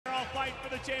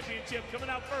championship. Coming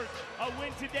out first, a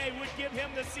win today would give him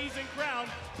the season crown.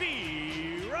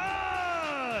 B-Rush!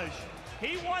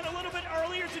 He won a little bit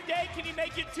earlier today. Can he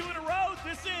make it 2 in a row?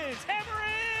 This is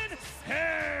Hammerin'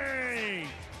 Hank!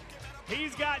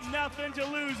 He's got nothing to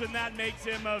lose, and that makes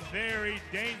him a very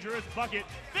dangerous bucket.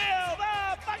 Fill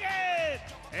the bucket!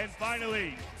 And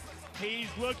finally, he's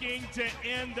looking to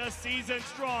end the season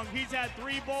strong. He's had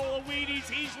 3 bowl of Wheaties.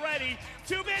 He's ready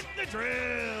to hit the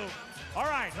drill. All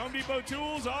right, Home Depot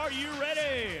tools, are you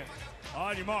ready?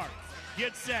 On your mark,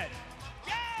 get set,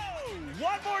 go!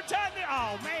 One more time there.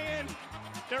 Oh, man.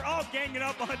 They're all ganging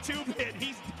up on 2-bit.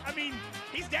 He's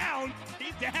down.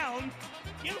 He's down.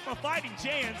 Give him a fighting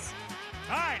chance.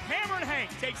 All right, Hammerin' Hank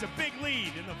takes a big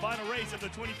lead in the final race of the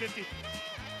 2015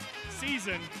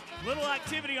 season. Little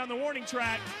activity on the warning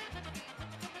track.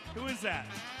 Who is that?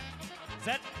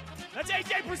 That's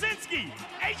AJ Pierzynski.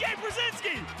 AJ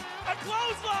Pierzynski, a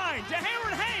clothesline to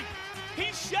Hammerin' Hank.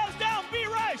 He shoves down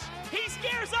B-Rush. He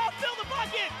scares off Fill the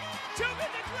Bucket.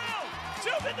 2-bit the drill.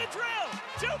 2-bit the drill.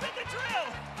 2-bit the drill.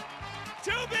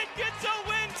 2-bit gets a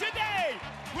win today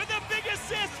with a big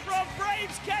assist from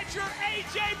Braves catcher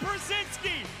AJ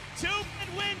Pierzynski. 2-bit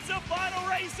wins the final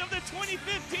race of the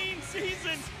 2015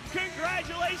 season.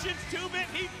 Congratulations, 2-bit.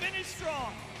 He finished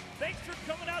strong. Thanks for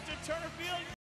coming out to Turner Field.